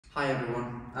Hi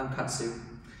everyone, I'm Katsu.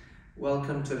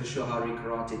 Welcome to the Shuhari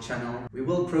Karate channel. We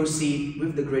will proceed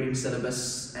with the grading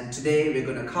syllabus, and today we're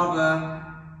going to cover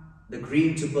the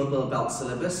green to purple belt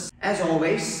syllabus. As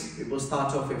always, we will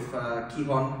start off with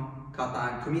Kihon,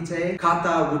 Kata and Kumite.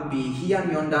 Kata would be Heian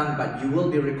Yondan, but you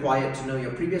will be required to know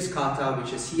your previous kata,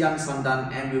 which is Heian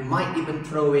Sandan, and we might even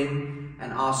throw in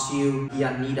and ask you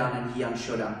Heian Nidan and Heian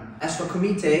Shodan. As for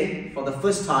Kumite, for the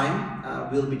first time,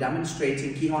 we'll be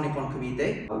demonstrating Kihon Ippon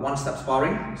Kumite, one-step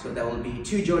sparring. So there will be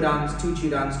 2 Jodans, 2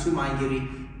 Chudans, 2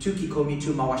 Maigiri, 2 Kikomi,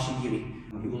 2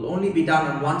 Mawashigiri. It will only be done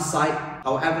on one side.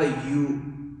 However,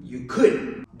 you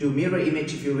could do mirror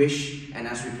image if you wish, and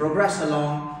as we progress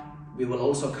along, we will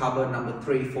also cover number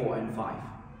 3, 4 and 5.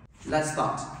 Let's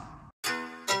start.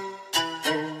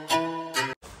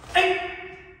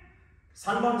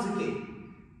 3番付け、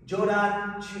上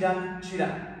段、中段、中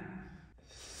段。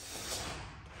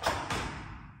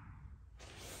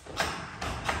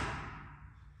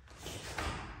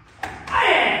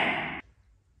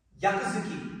逆突き、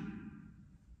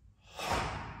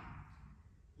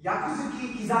逆突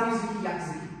き、刻み突き、逆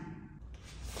突き。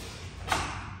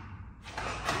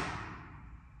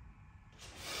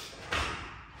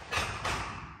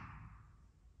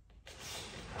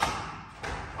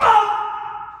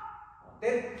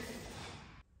で、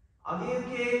上げ受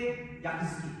け、逆突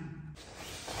き。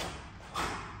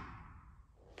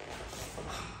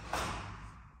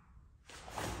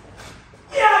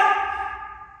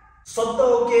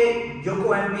外受け、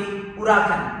横円尾、裏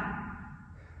剣。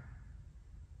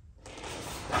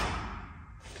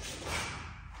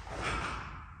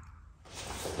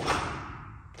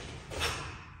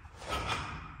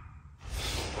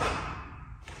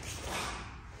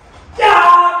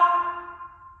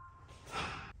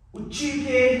内受け、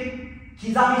刻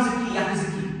み突き、逆突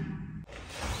き。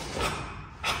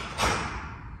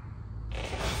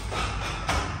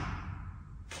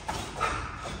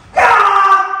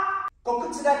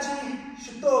立ち、シ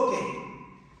ュト受け、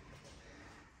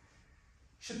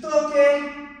シュト受け、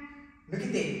抜け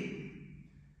て、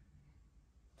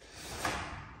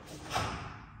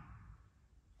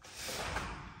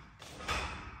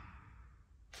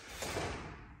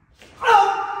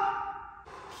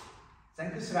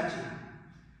前屈スラッチ、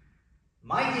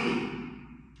前切り、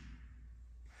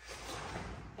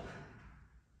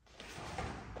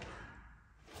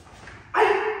はい、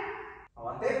回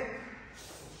って、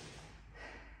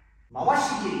回し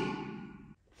切り、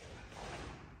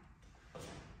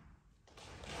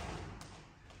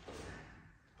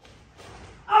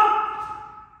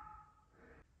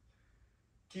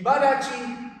騎馬立ち、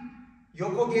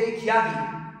横蹴り、き上げ。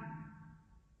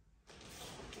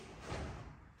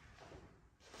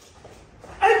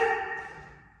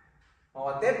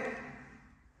回って、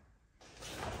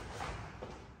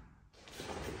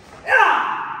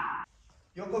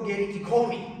横蹴り、き込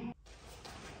み。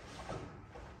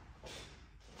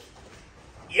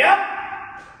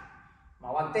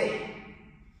回って、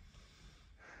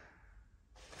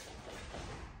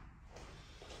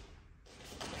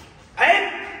はい、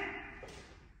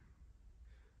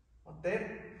回っ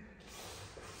て、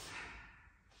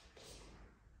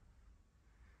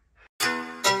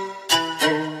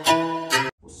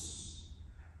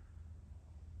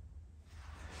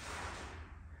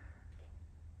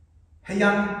平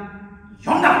安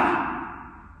4段。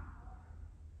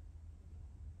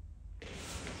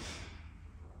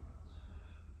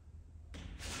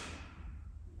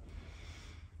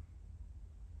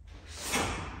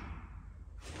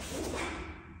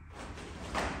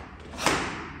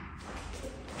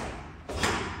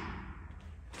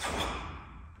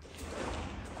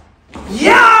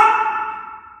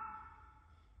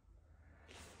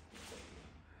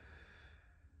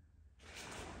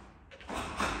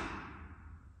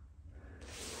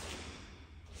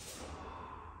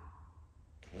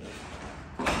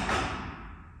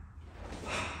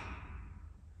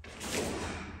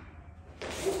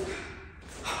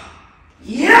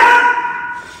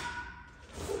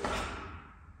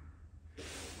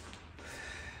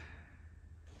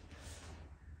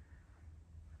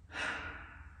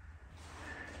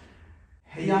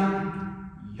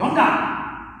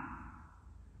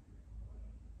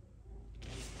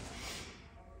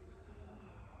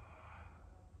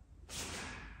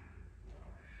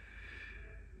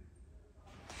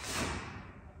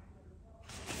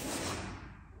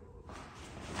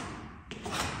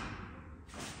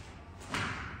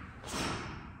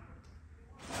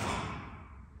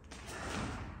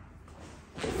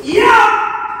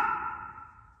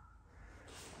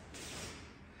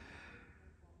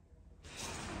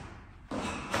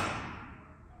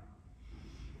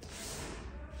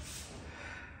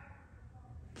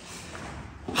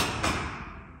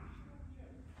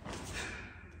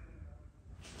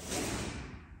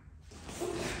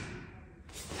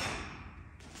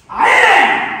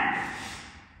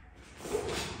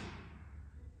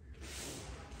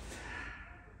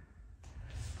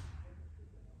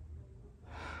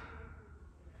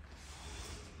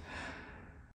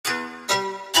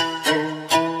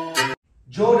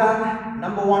Jodan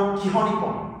number 1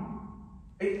 Kihonipon.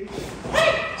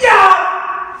 Yeah!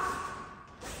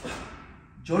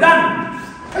 Jodan.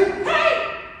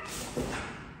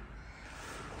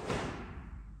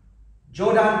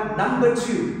 Jodan number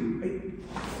 2.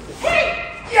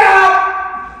 Yeah!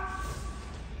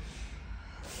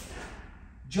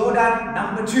 Jodan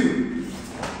number 2.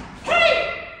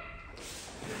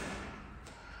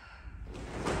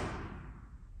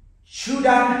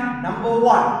 Shudan number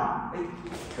 1.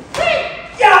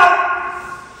 Yeah!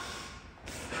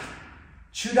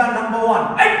 Shudan number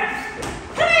 1.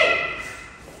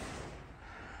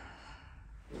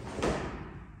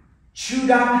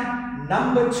 Shudan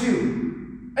number 2.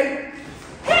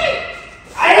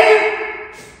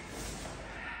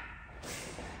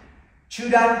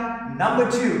 Shudan number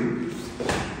 2.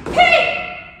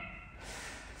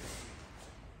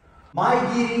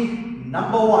 Maigiri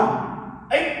number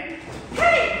 1.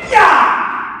 Yeah!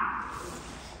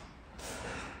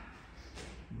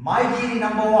 Maigiri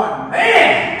number 1.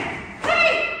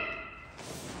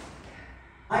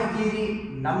 Maigiri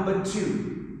number 2.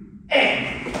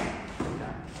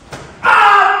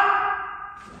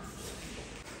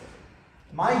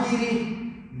 Maigiri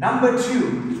number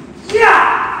 2.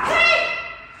 Yeah!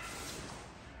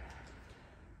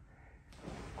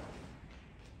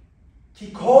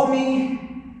 Kikomi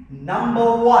number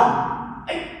 1.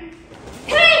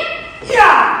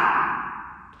 Yeah!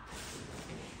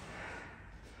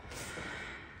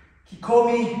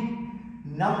 Kikomi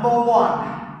number 1.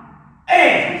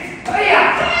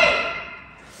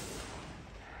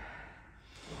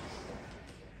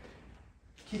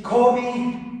 Kikomi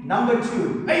number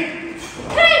 2.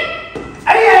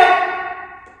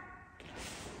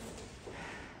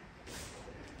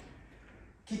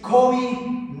 Kikomi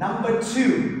number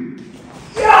 2.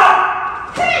 Yeah!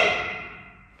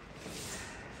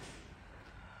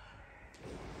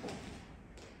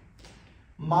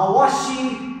 Mawashi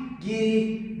giri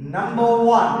number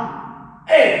 1.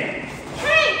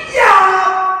 Yeah!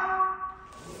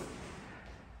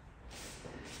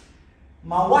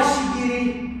 Mawashi giri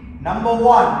number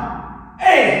 1.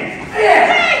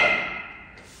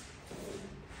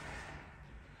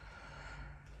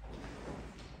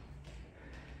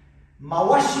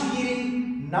 Mawashi giri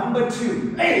number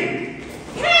 2.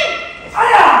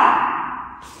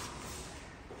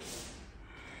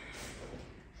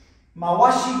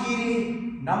 Mawashi giri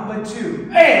number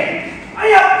 2.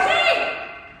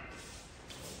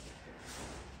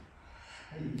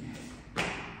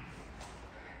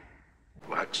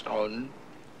 Wax on,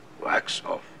 wax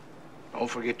off. Don't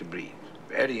forget to breathe.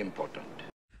 Very important.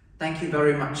 Thank you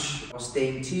very much for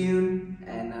staying tuned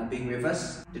and being with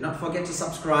us. Do not forget to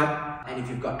subscribe, and if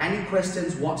you've got any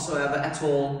questions whatsoever at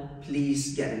all,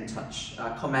 please get in touch.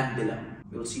 Comment below.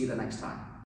 We'll see you the next time.